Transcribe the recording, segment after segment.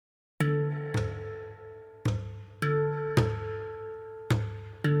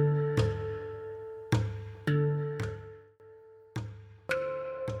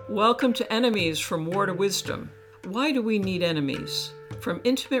Welcome to Enemies from War to Wisdom. Why do we need enemies? From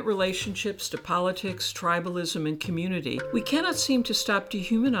intimate relationships to politics, tribalism, and community, we cannot seem to stop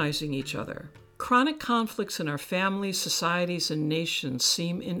dehumanizing each other. Chronic conflicts in our families, societies, and nations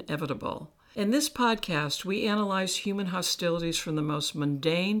seem inevitable. In this podcast, we analyze human hostilities from the most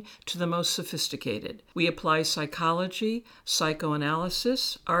mundane to the most sophisticated. We apply psychology,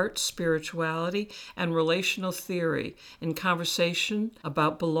 psychoanalysis, art, spirituality, and relational theory in conversation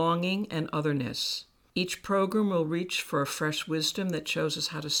about belonging and otherness. Each program will reach for a fresh wisdom that shows us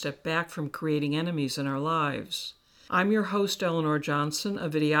how to step back from creating enemies in our lives. I'm your host, Eleanor Johnson, a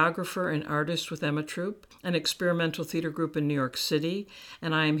videographer and artist with Emma Troupe, an experimental theater group in New York City,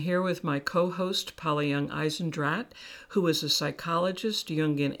 and I am here with my co-host, Paula Young-Eisendrath, who is a psychologist,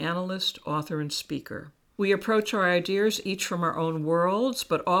 Jungian analyst, author, and speaker. We approach our ideas each from our own worlds,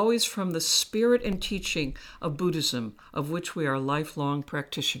 but always from the spirit and teaching of Buddhism, of which we are lifelong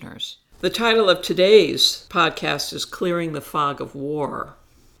practitioners. The title of today's podcast is Clearing the Fog of War.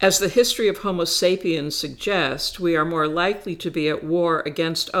 As the history of Homo sapiens suggests, we are more likely to be at war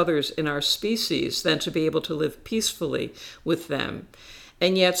against others in our species than to be able to live peacefully with them.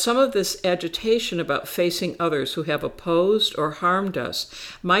 And yet some of this agitation about facing others who have opposed or harmed us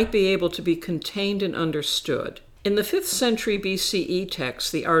might be able to be contained and understood. In the 5th century BCE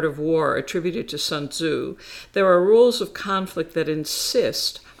text, The Art of War, attributed to Sun Tzu, there are rules of conflict that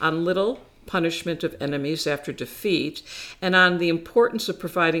insist on little punishment of enemies after defeat, and on the importance of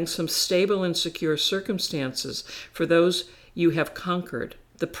providing some stable and secure circumstances for those you have conquered.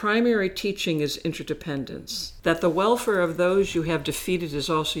 The primary teaching is interdependence, that the welfare of those you have defeated is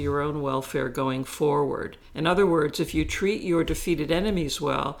also your own welfare going forward. In other words, if you treat your defeated enemies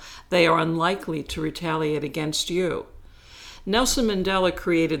well, they are unlikely to retaliate against you. Nelson Mandela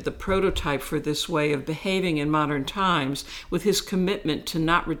created the prototype for this way of behaving in modern times with his commitment to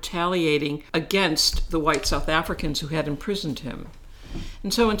not retaliating against the white South Africans who had imprisoned him.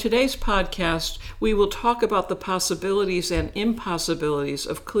 And so in today's podcast, we will talk about the possibilities and impossibilities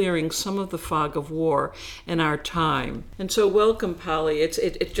of clearing some of the fog of war in our time. And so welcome, Polly.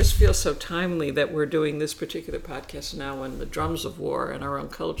 It just feels so timely that we're doing this particular podcast now when the drums of war in our own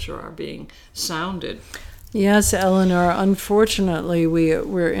culture are being sounded. Yes, Eleanor, unfortunately,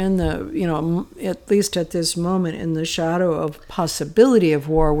 we're in the, at least at this moment, in the shadow of possibility of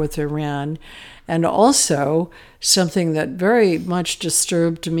war with Iran. And also something that very much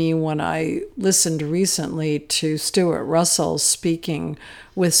disturbed me when I listened recently to Stuart Russell speaking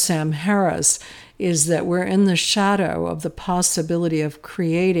with Sam Harris is that we're in the shadow of the possibility of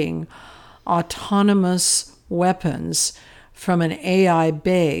creating autonomous weapons from an AI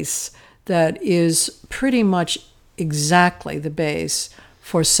base that is pretty much exactly the base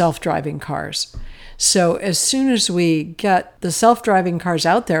for self-driving cars. So as soon as we get the self-driving cars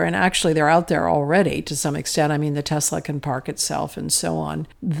out there, and actually they're out there already to some extent, I mean the Tesla can park itself and so on,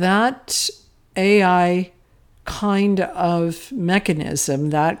 that AI kind of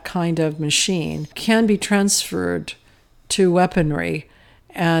mechanism, that kind of machine can be transferred to weaponry.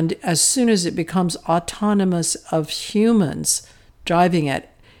 And as soon as it becomes autonomous of humans driving it,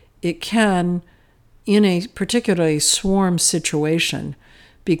 it can, in a particularly swarm situation,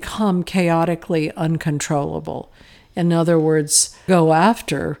 become chaotically uncontrollable. In other words, go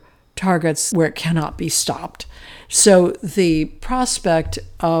after targets where it cannot be stopped. So the prospect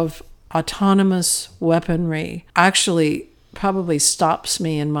of autonomous weaponry actually probably stops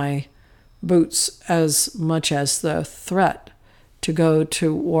me in my boots as much as the threat to go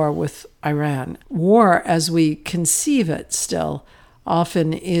to war with Iran. War, as we conceive it still,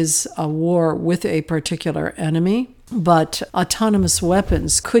 often is a war with a particular enemy, but autonomous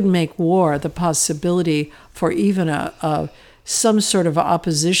weapons could make war the possibility for even some sort of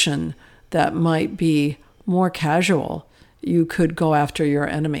opposition that might be more casual. You could go after your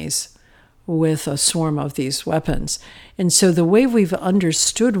enemies with a swarm of these weapons. And so the way we've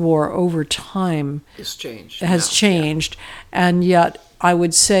understood war over time has changed. And yet I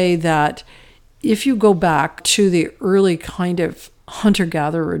would say that if you go back to the early kind of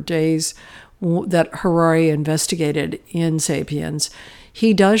hunter-gatherer days that Harari investigated in Sapiens,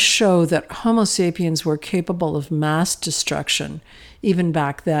 he does show that Homo sapiens were capable of mass destruction even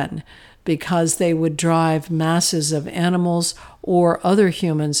back then, because they would drive masses of animals or other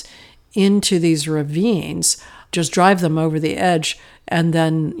humans into these ravines, just drive them over the edge, and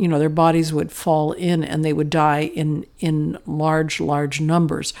then their bodies would fall in and they would die in large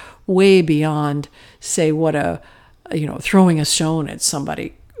numbers, way beyond, say, what throwing a stone at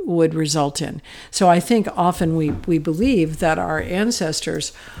somebody would result in. So I think often we believe that our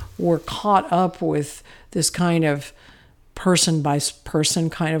ancestors were caught up with this kind of person by person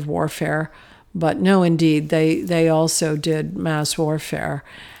kind of warfare. But no, indeed, they also did mass warfare.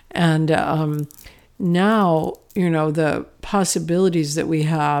 And now, the possibilities that we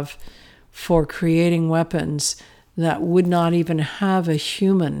have for creating weapons that would not even have a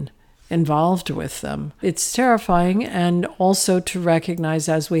human involved with them. It's terrifying, and also to recognize,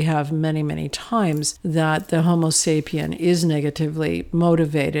 as we have many, many times, that the Homo sapien is negatively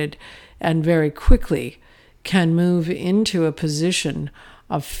motivated and very quickly can move into a position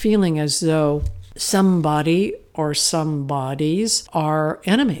of feeling as though somebody or some bodies are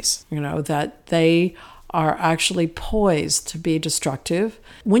enemies, that they are actually poised to be destructive.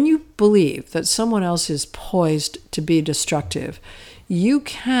 When you believe that someone else is poised to be destructive, you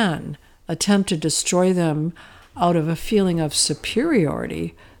can attempt to destroy them out of a feeling of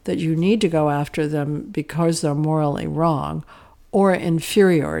superiority, that you need to go after them because they're morally wrong, or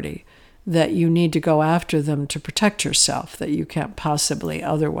inferiority, that you need to go after them to protect yourself, that you can't possibly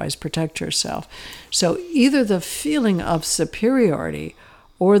otherwise protect yourself. So either the feeling of superiority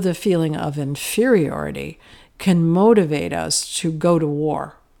or the feeling of inferiority can motivate us to go to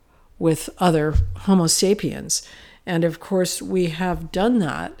war with other Homo sapiens. And of course, we have done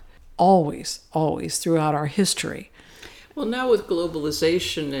that always throughout our history. Well, now with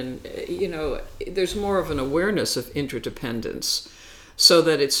globalization and, there's more of an awareness of interdependence, so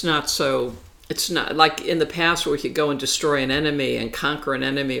that it's not like in the past where we could go and destroy an enemy and conquer an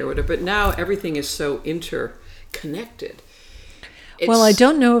enemy or whatever, but now everything is so interconnected. Well, I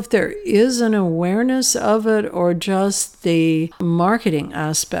don't know if there is an awareness of it or just the marketing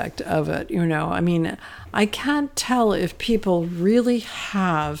aspect of it. I can't tell if people really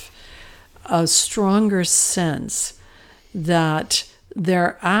have a stronger sense that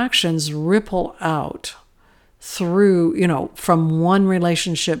their actions ripple out through, from one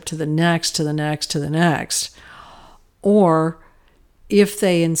relationship to the next, to the next, to the next, or if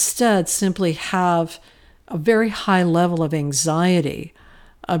they instead simply have a very high level of anxiety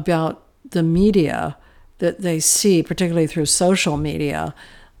about the media that they see, particularly through social media,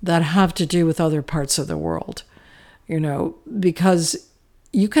 that have to do with other parts of the world. Because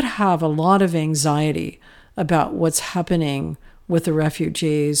you could have a lot of anxiety about what's happening with the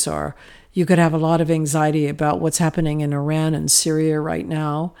refugees, or you could have a lot of anxiety about what's happening in Iran and Syria right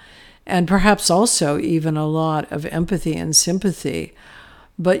now, and perhaps also even a lot of empathy and sympathy.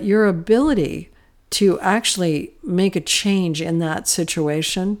 But your ability to actually make a change in that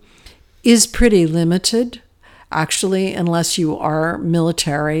situation is pretty limited, actually, unless you are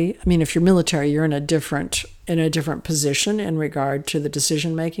military. If you're military, you're in a different position in regard to the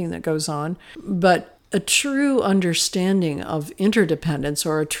decision making that goes on. But a true understanding of interdependence,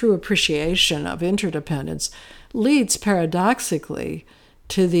 or a true appreciation of interdependence, leads paradoxically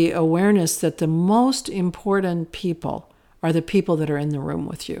to the awareness that the most important people are the people that are in the room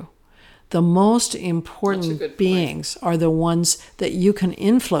with you. The most important beings are the ones that you can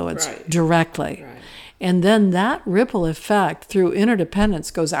influence directly. Right. And then that ripple effect through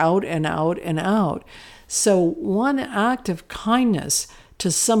interdependence goes out and out and out. So one act of kindness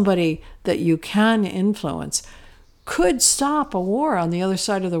to somebody that you can influence could stop a war on the other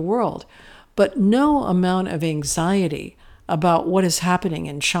side of the world. But no amount of anxiety about what is happening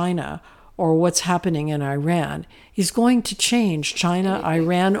in China or what's happening in Iran is going to change China,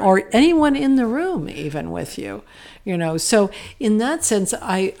 Iran, or anyone in the room even with you. So in that sense,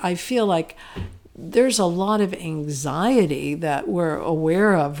 I feel like there's a lot of anxiety that we're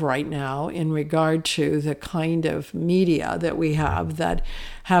aware of right now in regard to the kind of media that we have that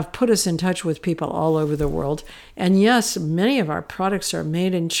have put us in touch with people all over the world. And yes, many of our products are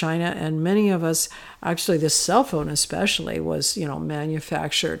made in China, and many of us, actually this cell phone especially, was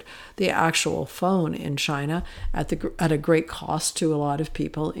manufactured, the actual phone in China at a great cost to a lot of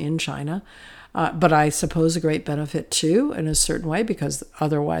people in China. But I suppose a great benefit too, in a certain way, because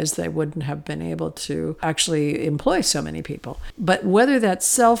otherwise they wouldn't have been able to actually employ so many people. But whether that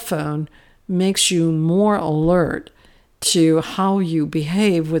cell phone makes you more alert to how you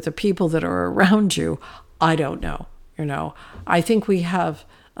behave with the people that are around you, I don't know. I think we have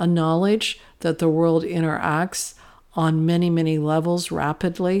a knowledge that the world interacts on many, many levels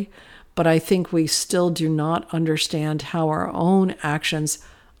rapidly, but I think we still do not understand how our own actions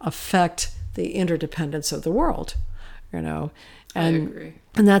affect the interdependence of the world, And I agree.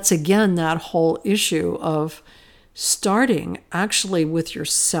 And that's again that whole issue of starting actually with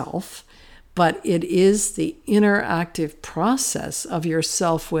yourself, but it is the interactive process of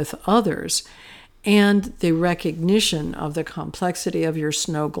yourself with others and the recognition of the complexity of your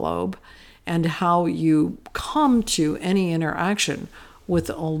snow globe and how you come to any interaction with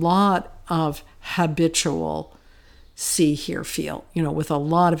a lot of habitual see, hear, feel, with a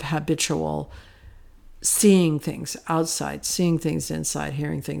lot of habitual seeing things outside, seeing things inside,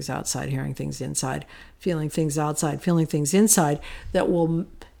 hearing things outside, hearing things inside, feeling things outside, feeling things inside, that will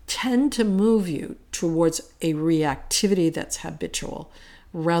tend to move you towards a reactivity that's habitual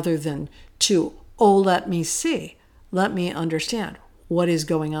rather than to, let me see, let me understand what is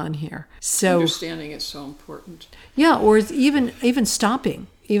going on here. So understanding is so important. Yeah, or even stopping,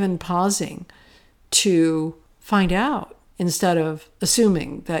 even pausing to find out instead of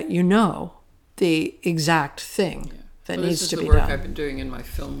assuming that the exact thing that needs to be done. This is the work I've been doing in my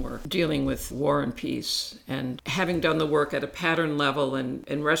film work, dealing with war and peace, and having done the work at a pattern level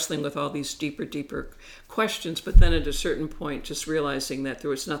and wrestling with all these deeper questions, but then at a certain point just realizing that there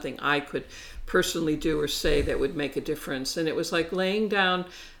was nothing I could personally do or say that would make a difference. And it was like laying down,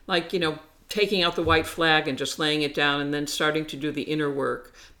 taking out the white flag and just laying it down, and then starting to do the inner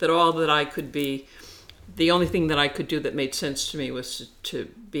work, that all that I could be, the only thing that I could do that made sense to me was to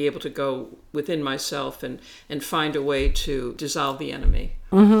be able to go within myself and find a way to dissolve the enemy.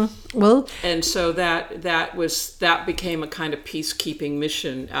 Mm-hmm. Well, and so that became a kind of peacekeeping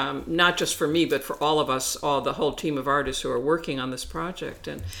mission, not just for me, but for all of us, the whole team of artists who are working on this project.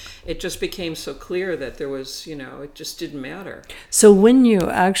 And it just became so clear that there was, it just didn't matter. So when you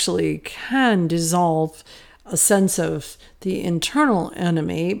actually can dissolve a sense of the internal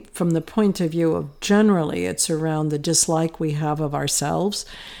enemy from the point of view of generally it's around the dislike we have of ourselves,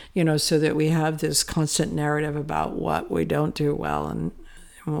 so that we have this constant narrative about what we don't do well and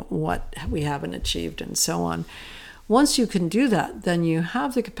what we haven't achieved and so on. Once you can do that, then you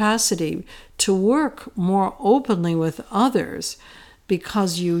have the capacity to work more openly with others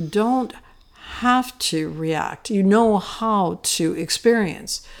because you don't have to react. You know how to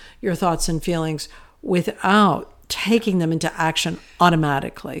experience your thoughts and feelings without taking them into action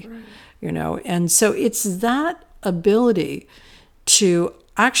automatically, right. And so it's that ability to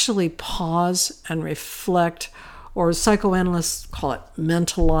actually pause and reflect, or psychoanalysts call it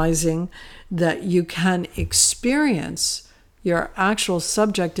mentalizing, that you can experience your actual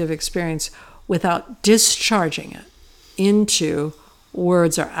subjective experience without discharging it into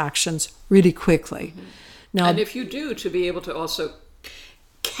words or actions really quickly. Mm-hmm. Now, and if you do, to be able to also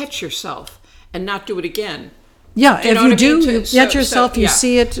catch yourself and not do it again. Yeah, if you do, you get yourself, you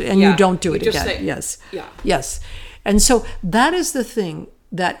see it, and you don't do it again. Yes. Yeah. Yes. And so that is the thing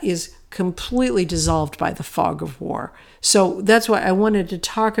that is completely dissolved by the fog of war. So that's why I wanted to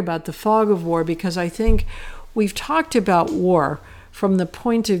talk about the fog of war, because I think we've talked about war from the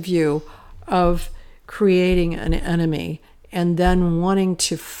point of view of creating an enemy and then wanting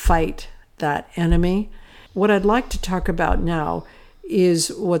to fight that enemy. What I'd like to talk about now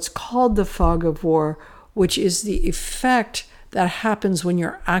is what's called the fog of war, which is the effect that happens when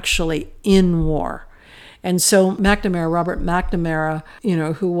you're actually in war. And so Robert McNamara,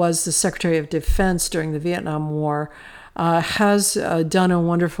 who was the Secretary of Defense during the Vietnam War, has done a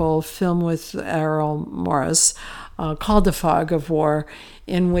wonderful film with Errol Morris called The Fog of War,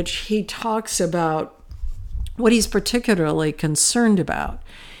 in which he talks about what he's particularly concerned about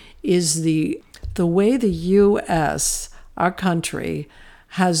is the way the U.S., our country,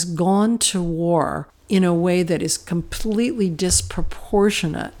 has gone to war in a way that is completely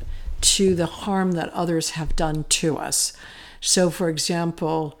disproportionate to the harm that others have done to us. So, for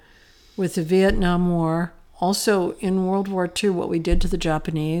example, with the Vietnam War, also in World War II, what we did to the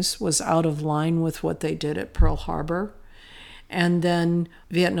Japanese was out of line with what they did at Pearl Harbor. And then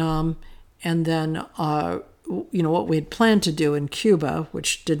Vietnam, and then what we had planned to do in Cuba,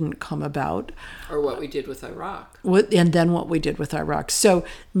 which didn't come about. Or what we did with Iraq. And then what we did with Iraq. So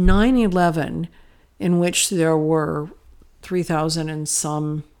 9/11, in which there were 3,000 and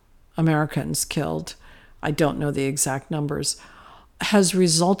some Americans killed, I don't know the exact numbers, has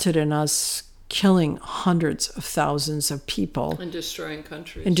resulted in us killing hundreds of thousands of people. And destroying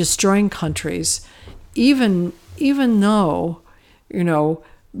countries. Even though,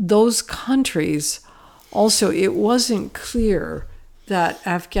 those countries, also, it wasn't clear that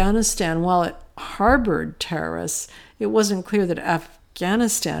Afghanistan, while it harbored terrorists, it wasn't clear that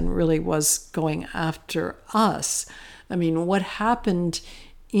Afghanistan really was going after us. I mean, what happened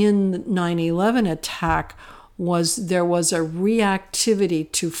in the 9/11 attack was there was a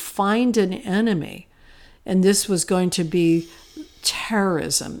reactivity to find an enemy, and this was going to be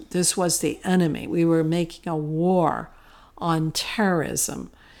terrorism. This was the enemy. We were making a war on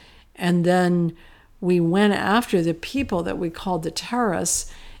terrorism. And then we went after the people that we called the terrorists,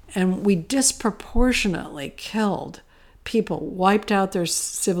 and we disproportionately killed people, wiped out their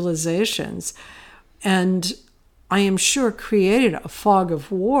civilizations, and I am sure created a fog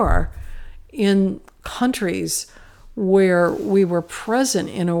of war in countries where we were present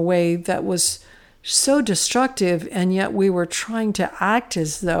in a way that was so destructive, and yet we were trying to act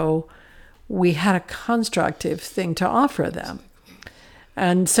as though we had a constructive thing to offer them.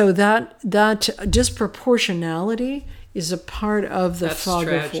 And so that disproportionality is a part of the fog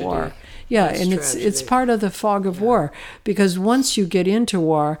of war. Yeah, and it's part of the fog of war, because once you get into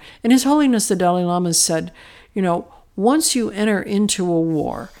war, and His Holiness the Dalai Lama said, once you enter into a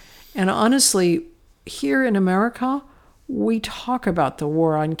war, and honestly, here in America, we talk about the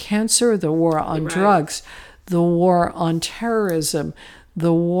war on cancer, the war on drugs, the war on terrorism,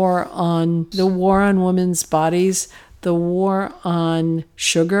 the war on women's bodies, the war on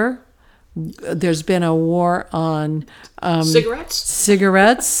sugar. There's been a war on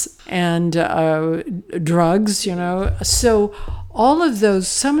cigarettes and drugs, So all of those,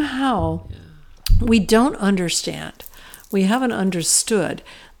 somehow we don't understand. We haven't understood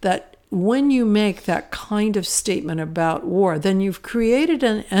that when you make that kind of statement about war, then you've created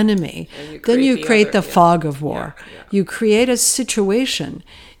an enemy. Then you create the fog of war. You create a situation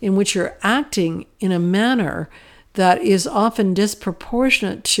in which you're acting in a manner that is often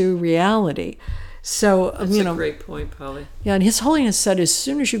disproportionate to reality. So, that's a great point, Polly. Yeah, and His Holiness said, as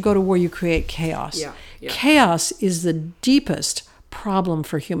soon as you go to war, you create chaos. Chaos is the deepest problem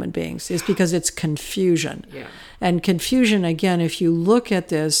for human beings, is because it's confusion. And confusion, again, if you look at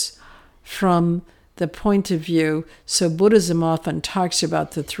this from the point of view, so Buddhism often talks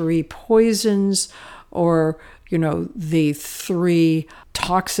about the 3 poisons, or the 3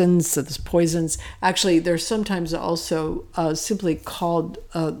 toxins, so there's poisons. Actually, they're sometimes also simply called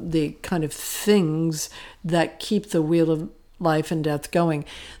the kind of things that keep the wheel of life and death going.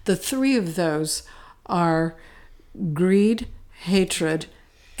 The 3 of those are greed, hatred,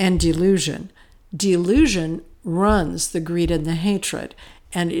 and delusion. Delusion runs the greed and the hatred,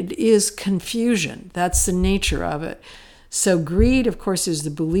 and it is confusion. That's the nature of it. So greed, of course, is the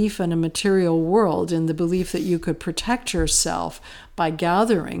belief in a material world, and the belief that you could protect yourself by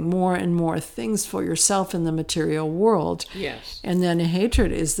gathering more and more things for yourself in the material world. Yes. And then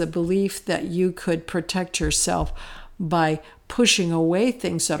hatred is the belief that you could protect yourself by pushing away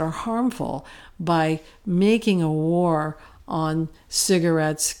things that are harmful, by making a war on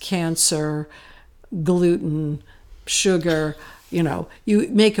cigarettes, cancer, gluten, sugar. You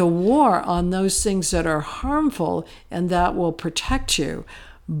make a war on those things that are harmful, and that will protect you.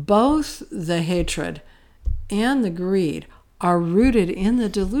 Both the hatred and the greed are rooted in the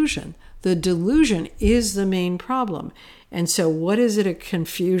delusion. The delusion is the main problem. And so what is it a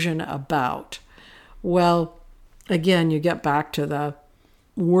confusion about? Well, again, you get back to the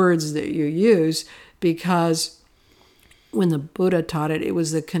words that you use, because when the Buddha taught it, it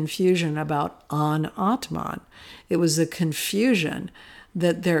was the confusion about An-Atman. It was the confusion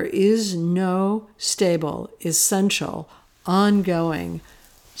that there is no stable, essential, ongoing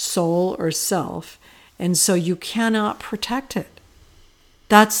soul or self, and so you cannot protect it.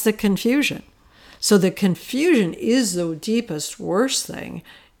 That's the confusion. So the confusion is the deepest, worst thing.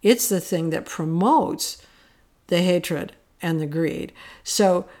 It's the thing that promotes the hatred and the greed.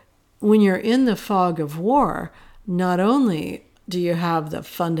 So when you're in the fog of war, not only do you have the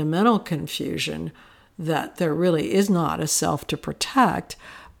fundamental confusion that there really is not a self to protect,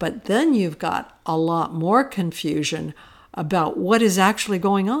 but then you've got a lot more confusion about what is actually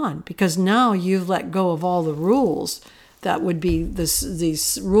going on, because now you've let go of all the rules that would be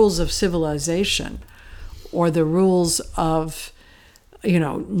these rules of civilization, or the rules of,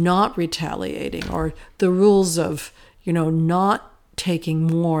 not retaliating, or the rules of, not taking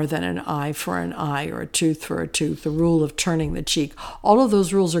more than an eye for an eye or a tooth for a tooth, the rule of turning the cheek. All of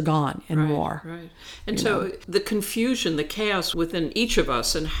those rules are gone in war. Right. And so the confusion, the chaos within each of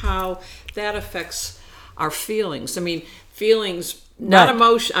us, and how that affects our feelings. I mean, feelings, not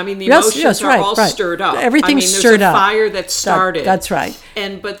emotion. I mean, the emotions are all stirred up. Everything's stirred up. There's a fire that started. That's right.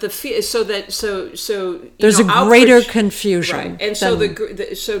 And but so there's a greater confusion. Right. And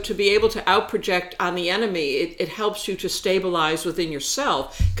so to be able to outproject on the enemy, it helps you to stabilize within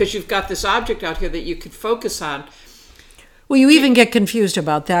yourself, because you've got this object out here that you could focus on. Well, you even get confused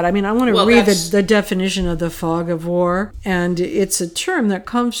about that. I mean, I want to read the definition of the fog of war, and it's a term that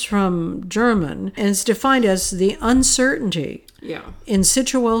comes from German, and it's defined as the uncertainty in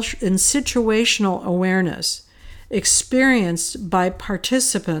situational awareness experienced by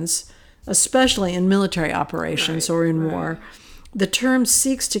participants, especially in military operations or in war. The term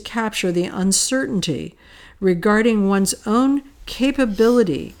seeks to capture the uncertainty regarding one's own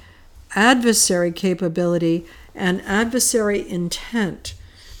capability, adversary capability, and adversary intent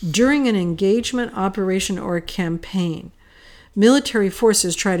during an engagement, operation, or campaign. Military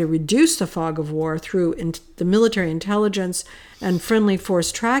forces try to reduce the fog of war through the military intelligence and friendly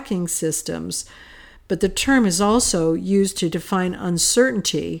force tracking systems, but the term is also used to define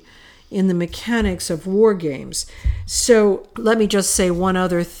uncertainty in the mechanics of war games. So let me just say one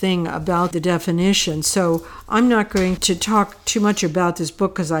other thing about the definition. So I'm not going to talk too much about this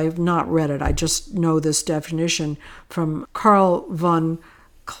book because I have not read it. I just know this definition from Karl von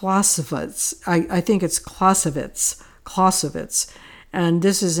Clausewitz. I think it's Clausewitz. And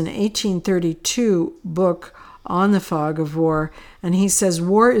this is an 1832 book on the fog of war. And he says,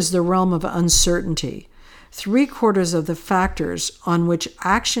 war is the realm of uncertainty. 3/4 of the factors on which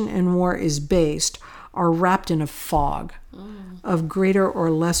action in war is based are wrapped in a fog of greater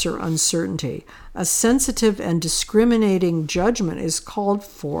or lesser uncertainty. A sensitive and discriminating judgment is called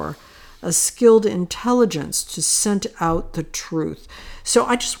for, a skilled intelligence to scent out the truth. So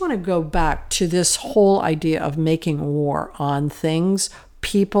I just want to go back to this whole idea of making war on things,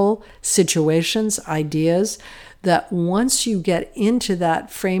 people, situations, ideas, that once you get into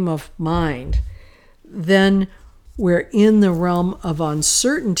that frame of mind, then we're in the realm of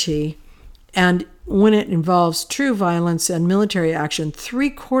uncertainty. And when it involves true violence and military action,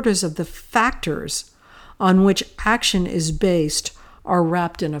 3/4 of the factors on which action is based are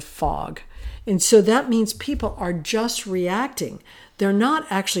wrapped in a fog. And so that means people are just reacting. They're not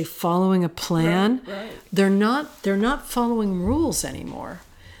actually following a plan. Right. They're not following rules anymore.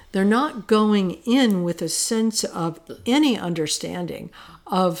 They're not going in with a sense of any understanding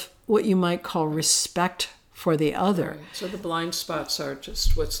of what you might call respect for the other. Right. So the blind spots are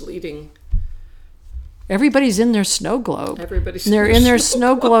just what's leading. Everybody's in their snow globe. Everybody's They're in their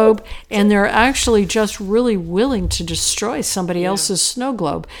snow globe, and they're actually just really willing to destroy somebody else's snow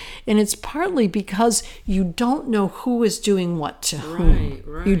globe. And it's partly because you don't know who is doing what to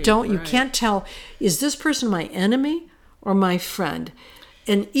whom. You can't tell, is this person my enemy or my friend?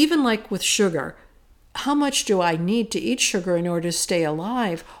 And even like with sugar, how much do I need to eat sugar in order to stay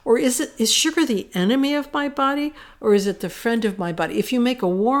alive? Or is sugar the enemy of my body, or is it the friend of my body? If you make a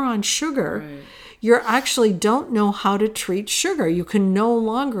war on sugar, you actually don't know how to treat sugar. You can no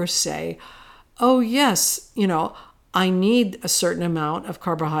longer say, oh yes, I need a certain amount of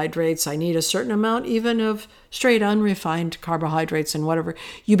carbohydrates. I need a certain amount even of straight unrefined carbohydrates and whatever.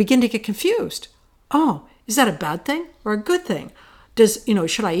 You begin to get confused. Oh, is that a bad thing or a good thing?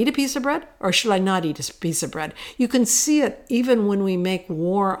 Should I eat a piece of bread or should I not eat a piece of bread? You can see it even when we make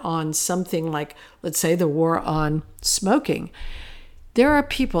war on something like, let's say, the war on smoking. There are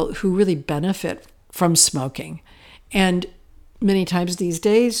people who really benefit from smoking. And many times these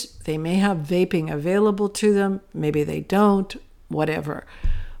days, they may have vaping available to them. Maybe they don't, whatever.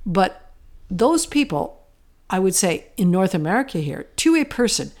 But those people, I would say in North America here, to a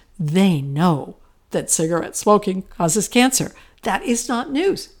person, they know that cigarette smoking causes cancer. That is not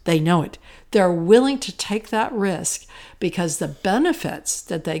news. They know it. They're willing to take that risk because the benefits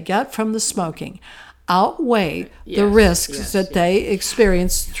that they get from the smoking outweigh the risks that they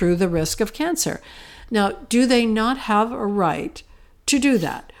experience through the risk of cancer. Now, do they not have a right to do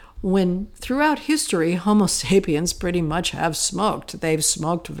that? When throughout history, Homo sapiens pretty much have smoked. They've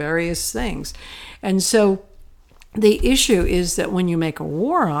smoked various things. And so the issue is that when you make a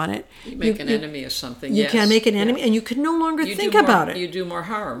war on it, you make an enemy of something. You can make an enemy, and you can no longer think about it. You do more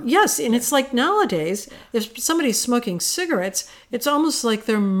harm. Yes, and it's like nowadays, if somebody's smoking cigarettes, it's almost like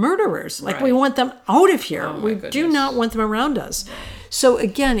they're murderers. Like we want them out of here. We do not want them around us. So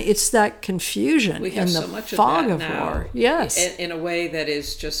again, it's that confusion we have in the so much fog of, of now, war. Yes, in a way that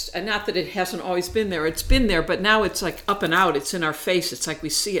is just, and not that it hasn't always been there. It's been there, but now it's like up and out. It's in our face. It's like we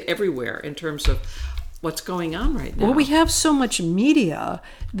see it everywhere in terms of what's going on right now. Well, we have so much media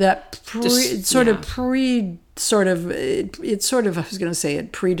that I was going to say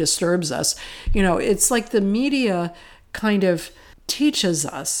it pre-disturbs us. It's like the media kind of teaches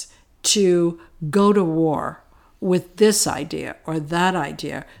us to go to war with this idea or that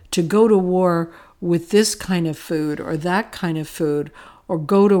idea, to go to war with this kind of food or that kind of food, or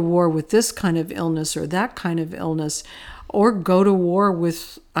go to war with this kind of illness or that kind of illness, or go to war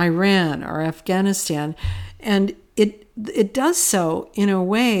with Iran or Afghanistan. And it does so in a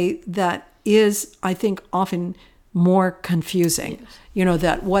way that is, I think, often more confusing. Yes.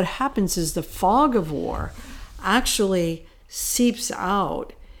 That what happens is the fog of war actually seeps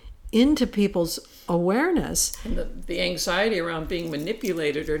out into people's awareness. And the anxiety around being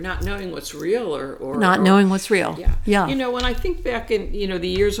manipulated or not knowing what's real or knowing what's real. Yeah. When I think back in, the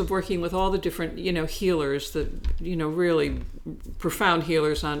years of working with all the different, healers, the, really profound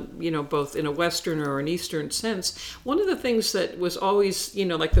healers on, both in a Western or an Eastern sense, one of the things that was always,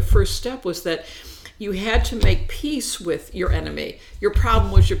 like the first step was that you had to make peace with your enemy. Your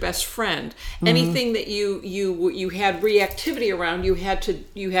problem was your best friend. Anything that you had reactivity around, you had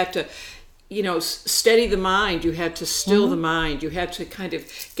to steady the mind. You had to still the mind. You had to kind of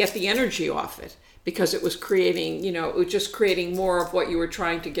get the energy off it, because it was creating, it was just creating more of what you were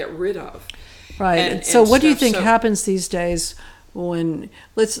trying to get rid of. Right. And so what do you stuff. think So- happens these days when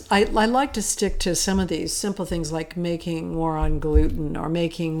I like to stick to some of these simple things like making war on gluten or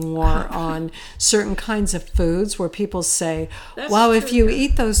making war on certain kinds of foods, where people say, That's wow, if true, you yeah.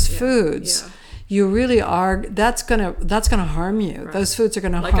 eat those foods, yeah. you really are, that's gonna harm you. Right. Those foods are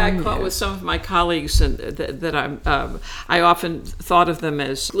gonna Like harm I caught you. with some of my colleagues, and that I often thought of them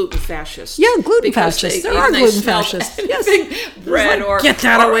as gluten fascists. Yeah, gluten because fascists. There even are they gluten smell fascists. anything bread like, or get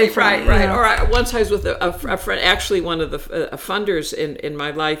that or- away from right, me, right. you know. Or once I was with a friend, actually one of the funders in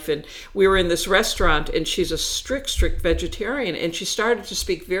my life, and we were in this restaurant, and she's a strict vegetarian, and she started to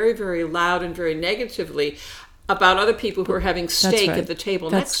speak very, very loud and very negatively about other people who are having steak right. at the table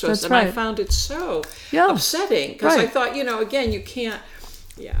That's- next to us, that's and I right. found it so Yeah. upsetting, because I Right. thought, again, you can't.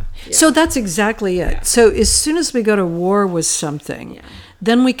 Yeah. So that's exactly it. Yeah. So as soon as we go to war with something, Yeah.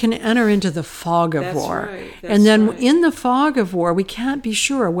 then we can enter into the fog of That's war. right. That's And then right. in the fog of war, we can't be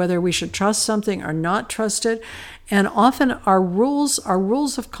sure whether we should trust something or not trust it. And often our rules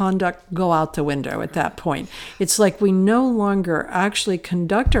of conduct go out the window at that point. It's like we no longer actually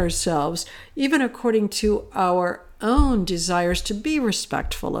conduct ourselves even according to our own desires to be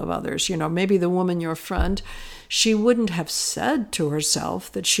respectful of others. Maybe the woman, your friend, she wouldn't have said to herself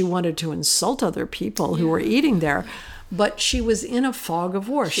that she wanted to insult other people who were eating there, but she was in a fog of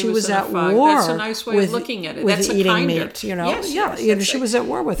war. She was in a at fog. war. That's a nice way of looking at it. With That's a eating kinder. meat, Yes, yeah, yes, she was at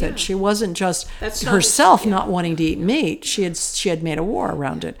war with it. She wasn't just That's not- herself yeah. not wanting to eat meat. She had made a war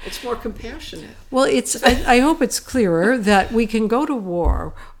around it. It's more compassionate. Well, I hope it's clearer that we can go to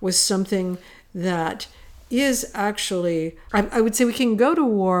war with something that is actually, I would say we can go to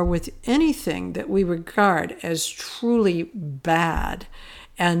war with anything that we regard as truly bad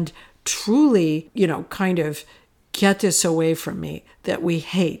and truly, kind of get this away from me, that we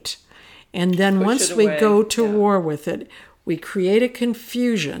hate. And then Push once it we away, go to yeah. war with it, we create a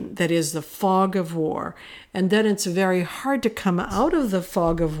confusion that is the fog of war. And then it's very hard to come out of the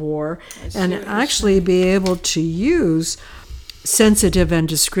fog of war and actually be able to use sensitive and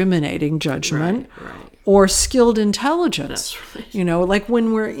discriminating judgment Right, right. or skilled intelligence. That's right. Like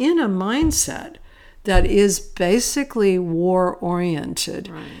when we're in a mindset that is basically war-oriented,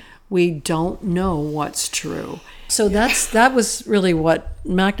 we don't know what's true. So that was really what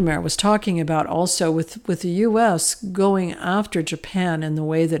McNamara was talking about also with the U.S. going after Japan in the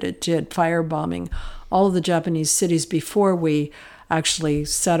way that it did, firebombing all of the Japanese cities before we actually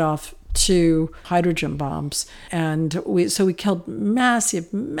set off 2 hydrogen bombs. And we killed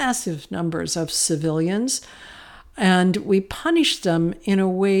massive numbers of civilians, and we punished them in a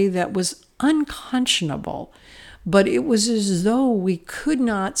way that was unconscionable. But it was as though we could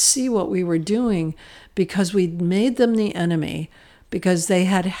not see what we were doing because we'd made them the enemy, because they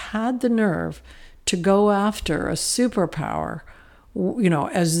had the nerve to go after a superpower,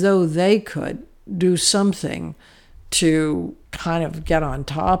 as though they could do something to kind of get on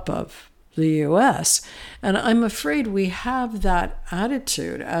top of the U.S. And I'm afraid we have that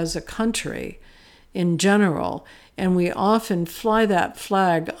attitude as a country in general, and we often fly that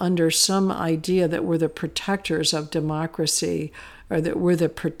flag under some idea that we're the protectors of democracy or that we're the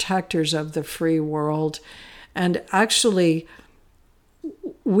protectors of the free world. And actually,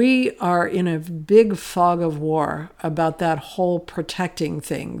 we are in a big fog of war about that whole protecting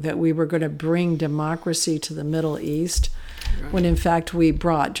thing, that we were going to bring democracy to the Middle East, when in fact we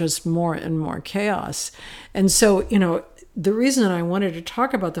brought just more and more chaos. And so, the reason I wanted to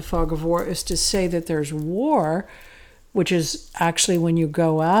talk about the fog of war is to say that there's war, which is actually when you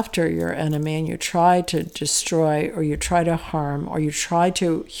go after your enemy and you try to destroy or you try to harm or you try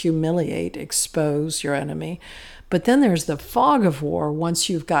to humiliate, expose your enemy. But then there's the fog of war once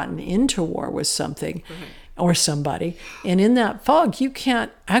you've gotten into war with something or somebody. And in that fog, you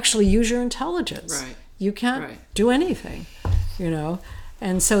can't actually use your intelligence. Right. You can't do anything,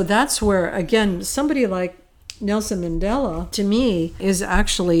 And so that's where, again, somebody like Nelson Mandela, to me, is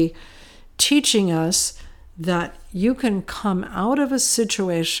actually teaching us that you can come out of a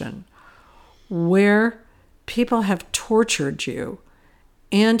situation where people have tortured you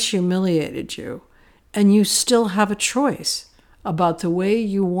and humiliated you, and you still have a choice about the way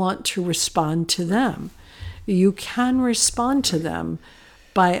you want to respond to them. You can respond to them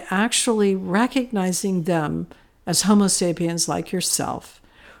by actually recognizing them as Homo sapiens like yourself,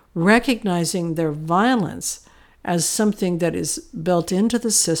 recognizing their violence as something that is built into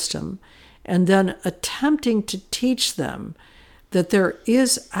the system, and then attempting to teach them that there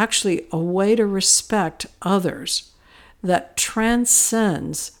is actually a way to respect others that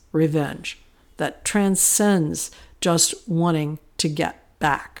transcends revenge, that transcends just wanting to get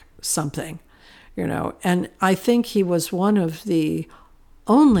back something, And I think he was one of the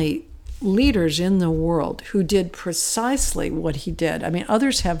only leaders in the world who did precisely what he did. I mean,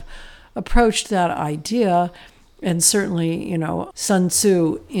 others have approached that idea, and certainly, Sun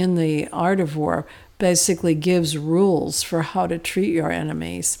Tzu in The Art of War basically gives rules for how to treat your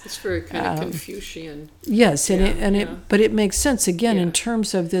enemies. It's very kind of Confucian. Yes, but it makes sense again in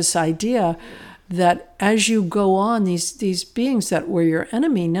terms of this idea that as you go on, these beings that were your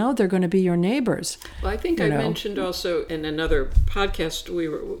enemy, now they're going to be your neighbors. Well, I think I mentioned also in another podcast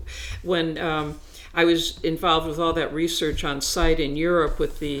when I was involved with all that research on site in Europe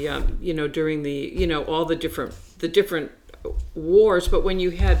with the during the all the different wars, but when you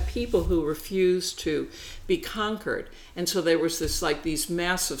had people who refused to be conquered, and so there was these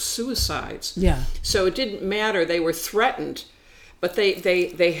massive suicides. Yeah. So it didn't matter; they were threatened, but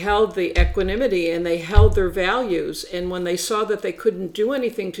they held the equanimity and they held their values. And when they saw that they couldn't do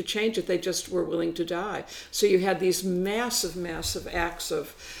anything to change it, they just were willing to die. So you had these massive acts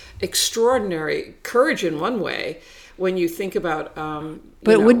of extraordinary courage in one way. When you think about,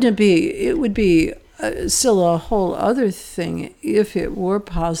 but wouldn't it be? It would be. Still a whole other thing if it were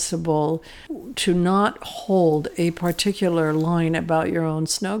possible to not hold a particular line about your own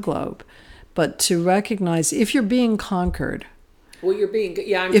snow globe, but to recognize if you're being conquered. Well, you're being,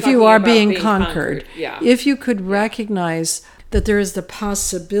 if you are being conquered, yeah. If you could recognize that there is the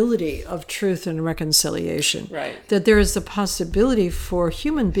possibility of truth and reconciliation, right? That there is the possibility for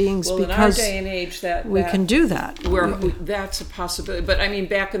human beings, because in our day and age we can do that. That's a possibility. But I mean,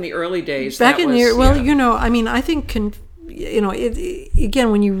 back in the early days, I think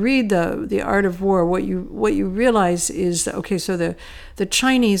again, when you read the Art of War, what you realize is that, okay, so the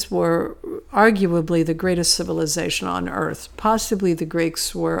Chinese were arguably the greatest civilization on earth. Possibly the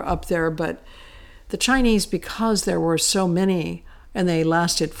Greeks were up there, but the Chinese, because there were so many and they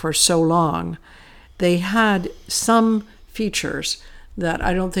lasted for so long, they had some features that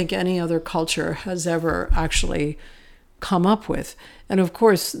I don't think any other culture has ever actually come up with. And of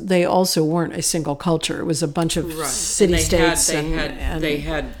course, they also weren't a single culture. It was a bunch of city-states. They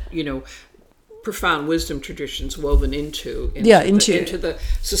had profound wisdom traditions woven into the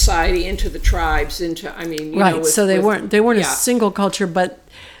society, into the tribes, so they weren't a single culture, but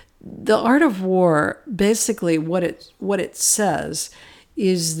the Art of War, basically what it says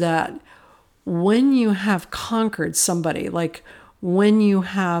is that when you have conquered somebody, like when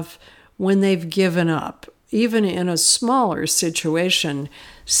they've given up, even in a smaller situation,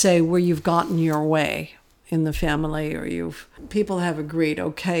 say where you've gotten your way in the family, or people have agreed,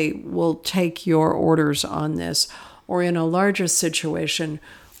 okay, we'll take your orders on this, or in a larger situation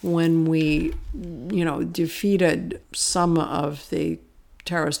when we, defeated some of the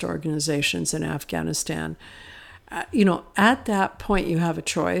terrorist organizations in Afghanistan, at that point you have a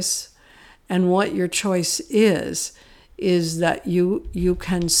choice, and what your choice is that you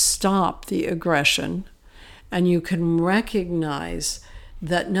can stop the aggression, and you can recognize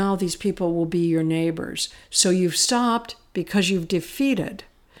that now these people will be your neighbors. So you've stopped because you've defeated,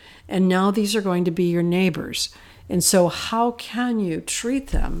 and now these are going to be your neighbors. And so how can you treat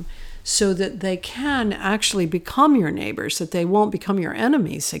them so that they can actually become your neighbors, that they won't become your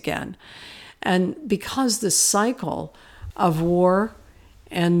enemies again? And because the cycle of war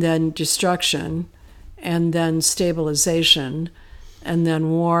and then destruction and then stabilization and then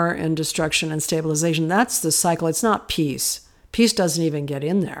war and destruction and stabilization, that's the cycle. It's not peace. Peace doesn't even get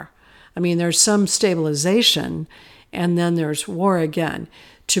in there. I mean, there's some stabilization and then there's war again.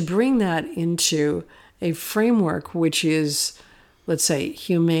 To bring that into a framework which is, let's say,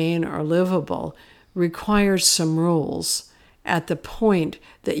 humane or livable, requires some rules at the point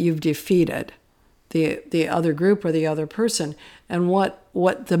that you've defeated the other group or the other person. And what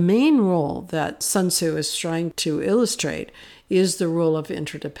the main rule that Sun Tzu is trying to illustrate is the rule of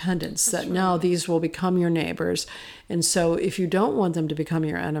interdependence, that now these will become your neighbors. And so if you don't want them to become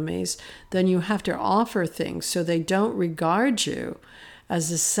your enemies, then you have to offer things so they don't regard you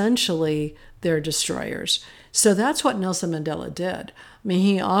as essentially their destroyers. So that's what Nelson Mandela did. I mean,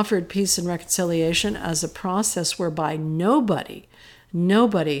 he offered peace and reconciliation as a process whereby nobody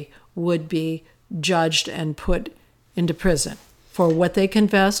would be judged and put into prison for what they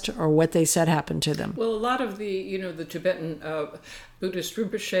confessed or what they said happened to them. Well, a lot of the Tibetan Buddhist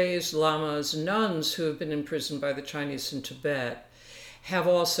Rinpoches, lamas, nuns who have been imprisoned by the Chinese in Tibet have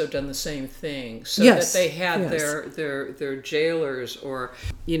also done the same thing, so Yes, that they had yes. their jailers, or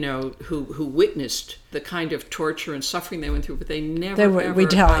who witnessed the kind of torture and suffering they went through, but they never They would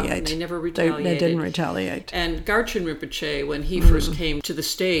retaliate. They never retaliated. They didn't retaliate. And Garchen Rinpoche, when he first came to the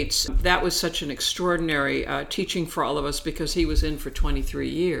States, that was such an extraordinary teaching for all of us, because he was in for 23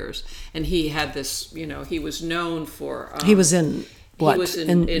 years, and he had this, he was known for. He was in what? He was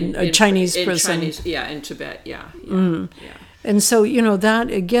in a Chinese prison. In Tibet, yeah. Yeah. And so,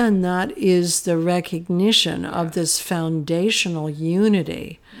 that again, that is the recognition of this foundational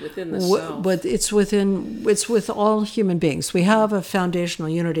unity within the self. But it's with all human beings. We have a foundational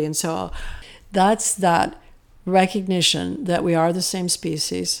unity. And so that's that recognition that we are the same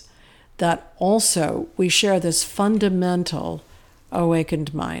species, that also we share this fundamental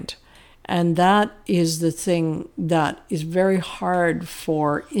awakened mind. And that is the thing that is very hard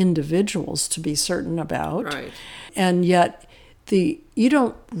for individuals to be certain about. Right. And yet, you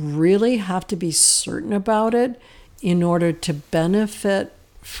don't really have to be certain about it in order to benefit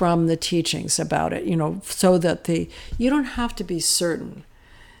from the teachings about it, so that you don't have to be certain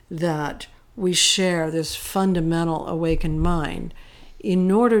that we share this fundamental awakened mind in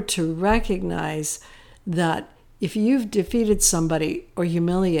order to recognize that if you've defeated somebody or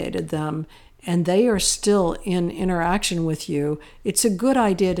humiliated them and they are still in interaction with you, it's a good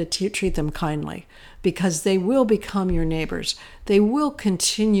idea to treat them kindly, because they will become your neighbors. They will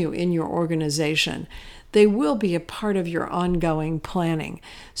continue in your organization. They will be a part of your ongoing planning.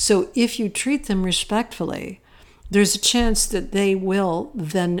 So if you treat them respectfully, there's a chance that they will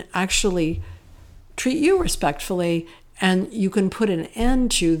then actually treat you respectfully, and you can put an end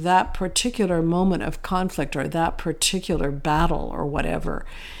to that particular moment of conflict or that particular battle or whatever.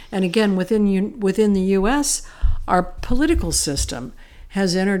 And again, within the U.S., our political system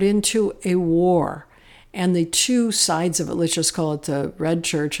has entered into a war. And the two sides of it, let's just call it the red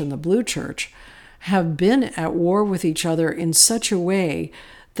church and the blue church, have been at war with each other in such a way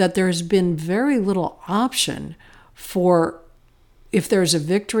that there's been very little option for, if there's a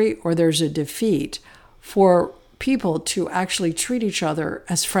victory or there's a defeat, for people to actually treat each other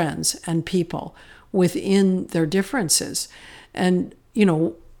as friends and people within their differences. And,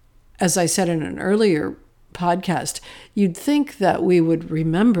 as I said in an earlier podcast, you'd think that we would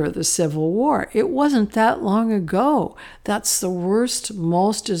remember the Civil War. It wasn't that long ago. That's the worst,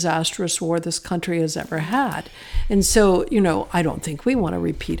 most disastrous war this country has ever had. And so, I don't think we want to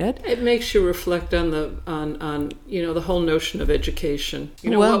repeat it. It makes you reflect on the whole notion of education.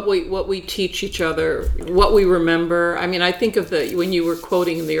 What we teach each other, what we remember. I mean, I think of when you were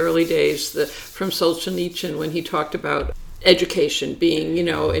quoting in the early days from Solzhenitsyn, when he talked about education being,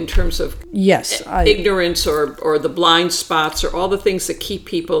 in terms of ignorance or the blind spots or all the things that keep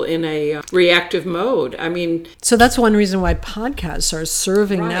people in a reactive mode. I mean, so that's one reason why podcasts are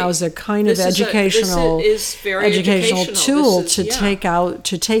serving now as a kind of educational tool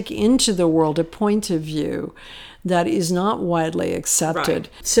to take into the world a point of view that is not widely accepted.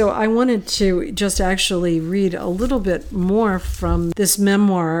 Right. So I wanted to just actually read a little bit more from this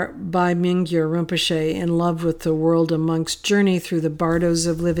memoir by Mingyur Rinpoche, In Love with the World: A Monk's Journey Through the Bardos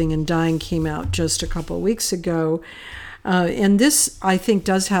of Living and Dying, came out just a couple of weeks ago. And this, I think,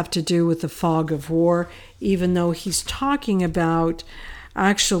 does have to do with the fog of war, even though he's talking about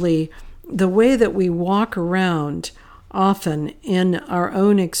actually the way that we walk around often in our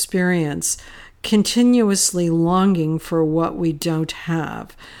own experience, continuously longing for what we don't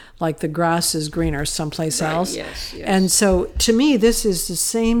have, like the grass is greener someplace else. Yes. And so to me, this is the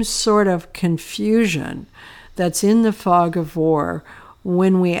same sort of confusion that's in the fog of war,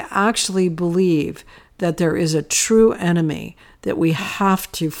 when we actually believe that there is a true enemy that we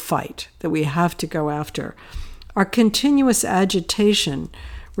have to fight, that we have to go after. Our continuous agitation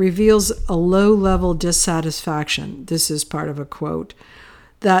reveals a low-level dissatisfaction. This is part of a quote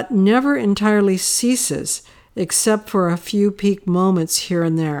that never entirely ceases except for a few peak moments here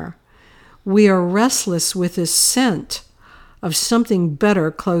and there. We are restless with a scent of something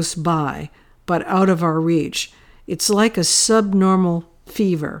better close by, but out of our reach. It's like a subnormal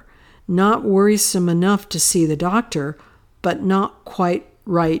fever, not worrisome enough to see the doctor, but not quite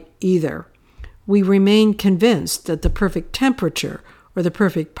right either. We remain convinced that the perfect temperature or the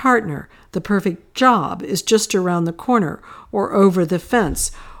perfect partner, the perfect job is just around the corner or over the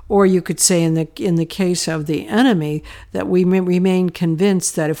fence. Or you could say in the case of the enemy, that we remain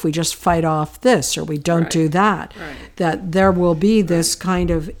convinced that if we just fight off this or we don't do that, that there will be this kind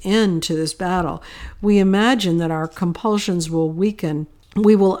of end to this battle. We imagine that our compulsions will weaken.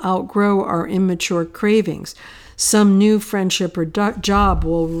 We will outgrow our immature cravings. Some new friendship or job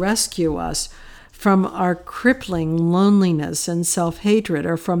will rescue us from our crippling loneliness and self-hatred,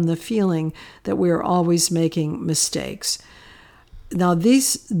 or from the feeling that we are always making mistakes. Now,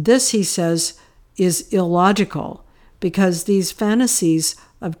 this, he says, is illogical, because these fantasies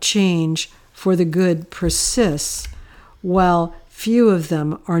of change for the good persists, while few of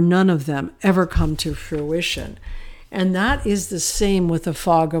them, or none of them, ever come to fruition. And that is the same with the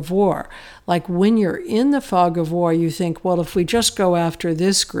fog of war. Like when you're in the fog of war, you think, well, if we just go after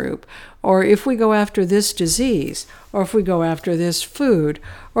this group, or if we go after this disease, or if we go after this food,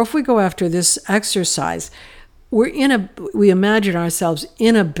 or if we go after this exercise, we imagine ourselves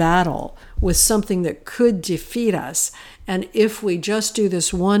in a battle with something that could defeat us. And if we just do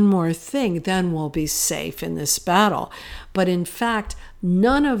this one more thing, then we'll be safe in this battle. But in fact,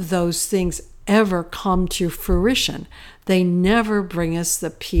 none of those things ever come to fruition. They never bring us the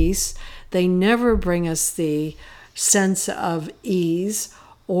peace. They never bring us the sense of ease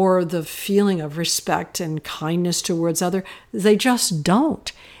or the feeling of respect and kindness towards others. They just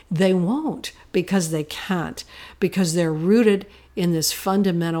don't. They won't, because they can't, because they're rooted in this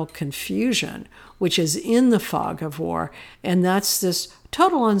fundamental confusion, which is in the fog of war. And that's this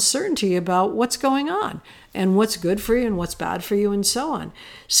total uncertainty about what's going on and what's good for you and what's bad for you and so on.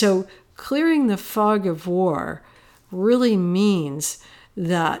 So clearing the fog of war really means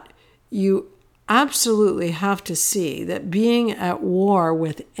that you absolutely have to see that being at war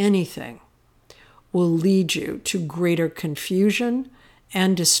with anything will lead you to greater confusion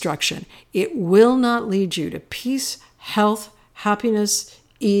and destruction. It will not lead you to peace, health, happiness,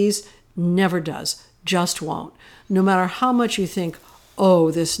 ease. Never does. Just won't. No matter how much you think, oh,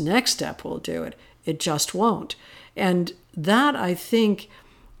 this next step will do it, it just won't. And that, I think,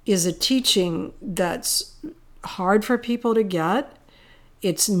 is a teaching that's hard for people to get.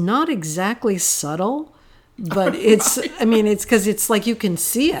 It's not exactly subtle, but it's, I mean, it's because it's like you can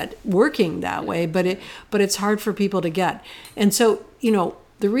see it working that way, but it's hard for people to get. And so, you know,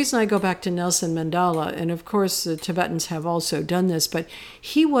 the reason I go back to Nelson Mandela, and of course the Tibetans have also done this, but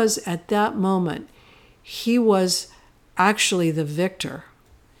he was at that moment, he was actually the victor.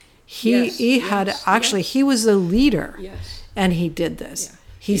 He was the leader, and he did this. Yeah.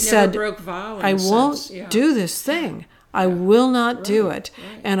 He said, never broke vow I won't do this thing. I will not do it.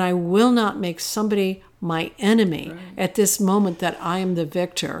 Right. And I will not make somebody my enemy at this moment that I am the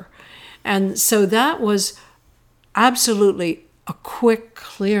victor. And so that was absolutely a quick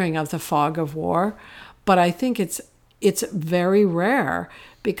clearing of the fog of war. But I think it's very rare,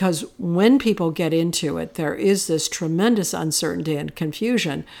 because when people get into it, there is this tremendous uncertainty and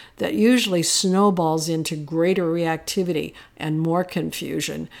confusion that usually snowballs into greater reactivity and more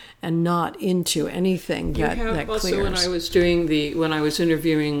confusion, and not into anything that clears. Also, when I was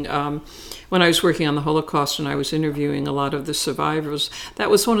interviewing, when I was working on the Holocaust and I was interviewing a lot of the survivors,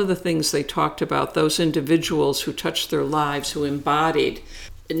 that was one of the things they talked about, those individuals who touched their lives, who embodied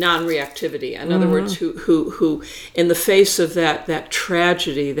non-reactivity. In other words, who in the face of that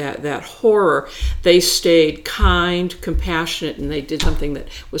tragedy, that horror, they stayed kind, compassionate, and they did something that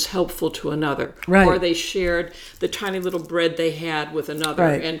was helpful to another. Right. Or they shared the tiny little bread they had with another.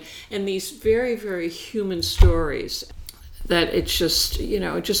 Right. And these very, very human stories, that it's just,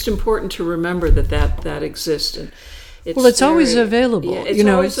 just important to remember that exists. And it's always available. Yeah, it's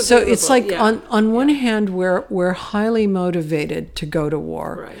always so available. It's like on one hand, we're highly motivated to go to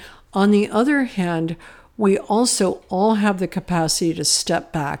war. Right. On the other hand, we also all have the capacity to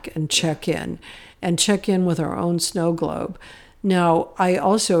step back and check in with our own snow globe. Now, I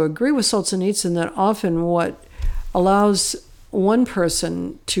also agree with Solzhenitsyn that often what allows one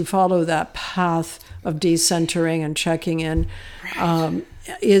person to follow that path of decentering and checking in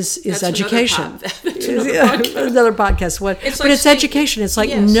is education. Another podcast. It's education. It's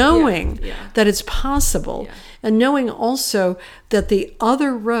like knowing that it's possible, and knowing also that the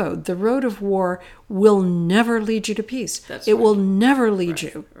other road, the road of war, will never lead you to peace. It will never lead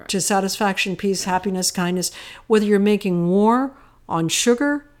you to satisfaction, peace, happiness, kindness. Whether you're making war on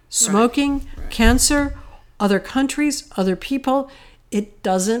sugar, smoking, cancer, other countries, other people, it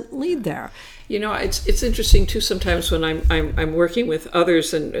doesn't lead there. It's interesting too. Sometimes when I'm working with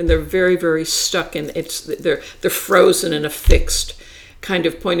others and they're very, very stuck and they're frozen in a fixed kind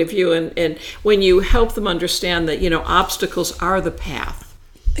of point of view, and when you help them understand that obstacles are the path.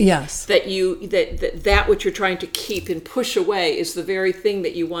 Yes. That what you're trying to keep and push away is the very thing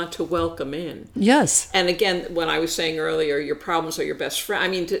that you want to welcome in. Yes. And again, when I was saying earlier, your problems are your best friend. I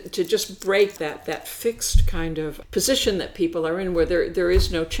mean, to just break that fixed kind of position that people are in, where there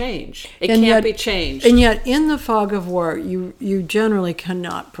is no change. It can't be changed. And yet, in the fog of war, you generally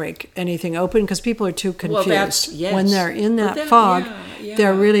cannot break anything open because people are too confused. Well, when they're in that fog.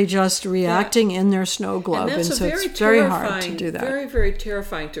 They're really just reacting in their snow globe, and so it's very hard to do that. Very, very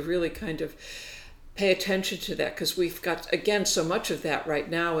terrifying to really kind of pay attention to that, because we've got, again, so much of that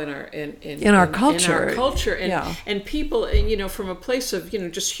right now in our culture, and people, and from a place of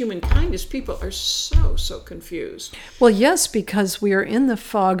just human kindness, people are so confused. Well, yes, because we are in the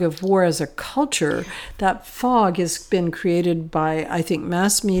fog of war as a culture. That fog has been created by, I think,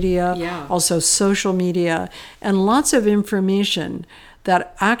 mass media, also social media, and lots of information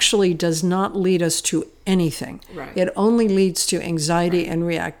that actually does not lead us to anything. Right. It only leads to anxiety and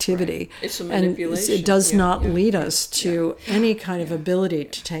reactivity. Right. It's a manipulation. And it does not lead us to any kind of ability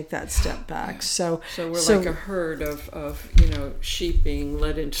to take that step back. So we're like a herd of sheep being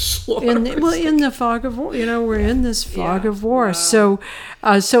led into slaughter. In the fog of war, we're in this fog of war.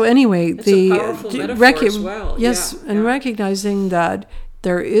 Wow. So anyway, it's a powerful metaphor as well. Yes, and recognizing that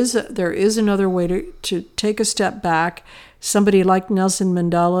there is another way to take a step back. Somebody like Nelson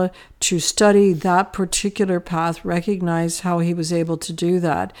Mandela, to study that particular path, recognize how he was able to do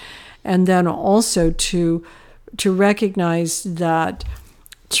that, and then also to recognize that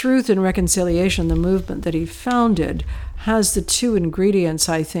Truth and Reconciliation, the movement that he founded, has the two ingredients,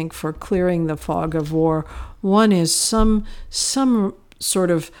 I think, for clearing the fog of war. One is some sort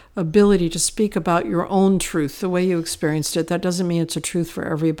of ability to speak about your own truth, the way you experienced it. That doesn't mean it's a truth for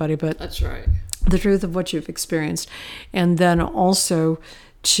everybody, but that's right. The truth of what you've experienced. And then also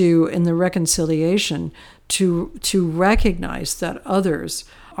in the reconciliation, to recognize that others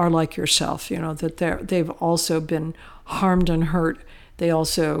are like yourself, that they've also been harmed and hurt. They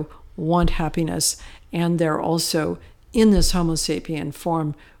also want happiness, and they're also in this Homo sapien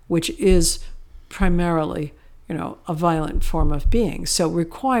form, which is primarily, a violent form of being. So it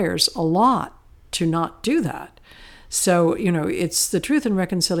requires a lot to not do that. So, it's the Truth and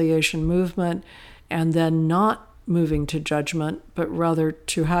Reconciliation movement, and then not moving to judgment, but rather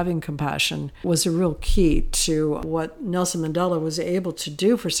to having compassion, was a real key to what Nelson Mandela was able to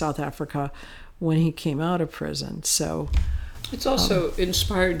do for South Africa when he came out of prison. So it's also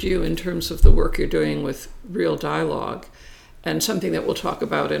inspired you in terms of the work you're doing with Real Dialogue, and something that we'll talk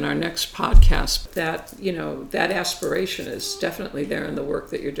about in our next podcast. That that aspiration is definitely there in the work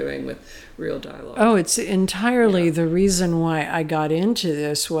that you're doing with Real Dialogue. Oh, it's entirely the reason why I got into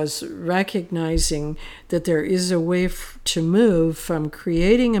this, was recognizing that there is a way to move from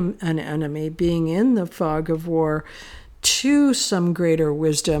creating an enemy, being in the fog of war, to some greater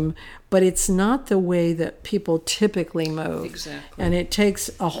wisdom, but it's not the way that people typically move. Exactly. And it takes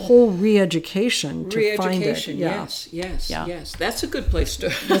a whole re-education to find it. Yes. That's a good place to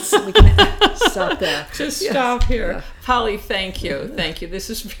we can stop there. Stop here. Yeah. Polly, thank you. Thank you. This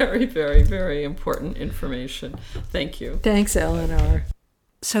is very, very, very important information. Thank you. Thanks, Eleanor.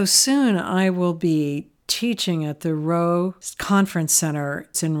 So soon I will be teaching at the Rowe Conference Center.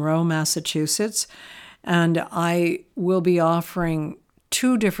 It's in Rowe, Massachusetts. And I will be offering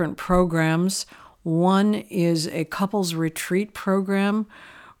 2 different programs. One is a couples retreat program,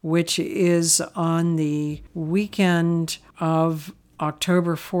 which is on the weekend of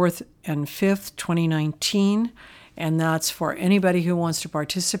October 4th and 5th, 2019. And that's for anybody who wants to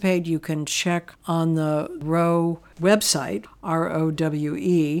participate. You can check on the Rowe website,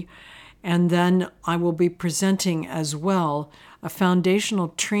 ROWE. And then I will be presenting as well a foundational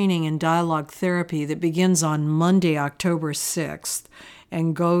training in dialogue therapy that begins on Monday, October 6th,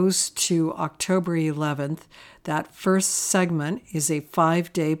 and goes to October 11th. That first segment is a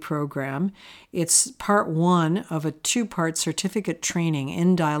 5-day program. It's part 1 of a 2-part certificate training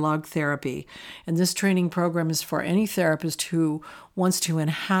in dialogue therapy. And this training program is for any therapist who wants to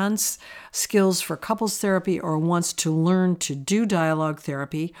enhance skills for couples therapy or wants to learn to do dialogue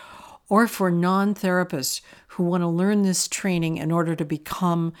therapy, or for non-therapists who want to learn this training in order to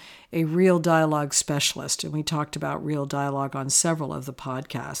become a Real Dialogue specialist. And we talked about Real Dialogue on several of the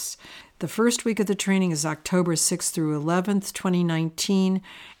podcasts. The first week of the training is October 6th through 11th, 2019.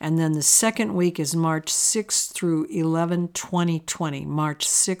 And then the second week is March 6th through 11, 2020. March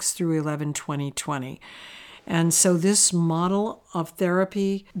 6th through 11, 2020. And so this model of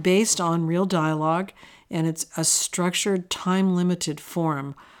therapy based on Real Dialogue, and it's a structured, time-limited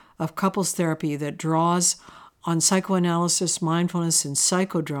form of couples therapy that draws on psychoanalysis, mindfulness, and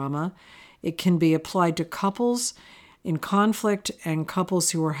psychodrama. It can be applied to couples in conflict and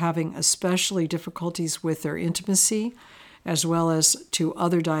couples who are having especially difficulties with their intimacy, as well as to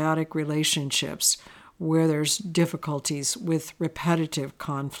other dyadic relationships where there's difficulties with repetitive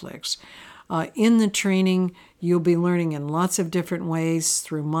conflicts. In the training, you'll be learning in lots of different ways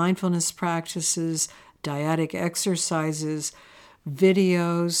through mindfulness practices, dyadic exercises,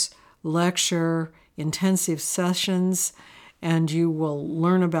 videos, lecture, intensive sessions, and you will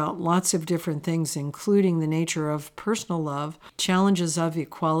learn about lots of different things, including the nature of personal love, challenges of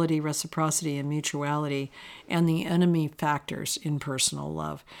equality, reciprocity, and mutuality, and the enemy factors in personal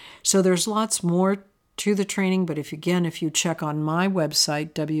love. So there's lots more to the training, but if you check on my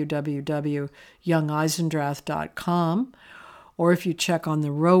website, www.youngeisendrath.com, or if you check on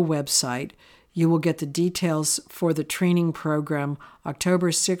the Row website, you will get the details for the training program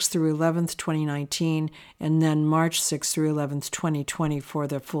October 6th through 11th, 2019, and then March 6th through 11th, 2020 for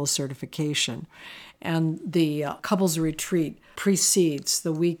the full certification. And the couples retreat precedes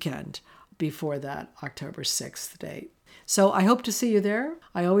the weekend before that October 6th date. So I hope to see you there.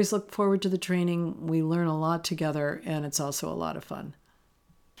 I always look forward to the training. We learn a lot together, and it's also a lot of fun.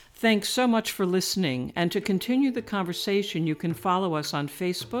 Thanks so much for listening. And to continue the conversation, you can follow us on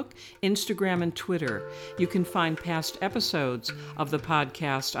Facebook, Instagram, and Twitter. You can find past episodes of the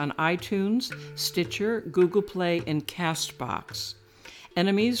podcast on iTunes, Stitcher, Google Play, and CastBox.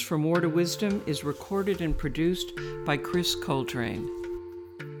 Enemies from War to Wisdom is recorded and produced by Chris Coltrane.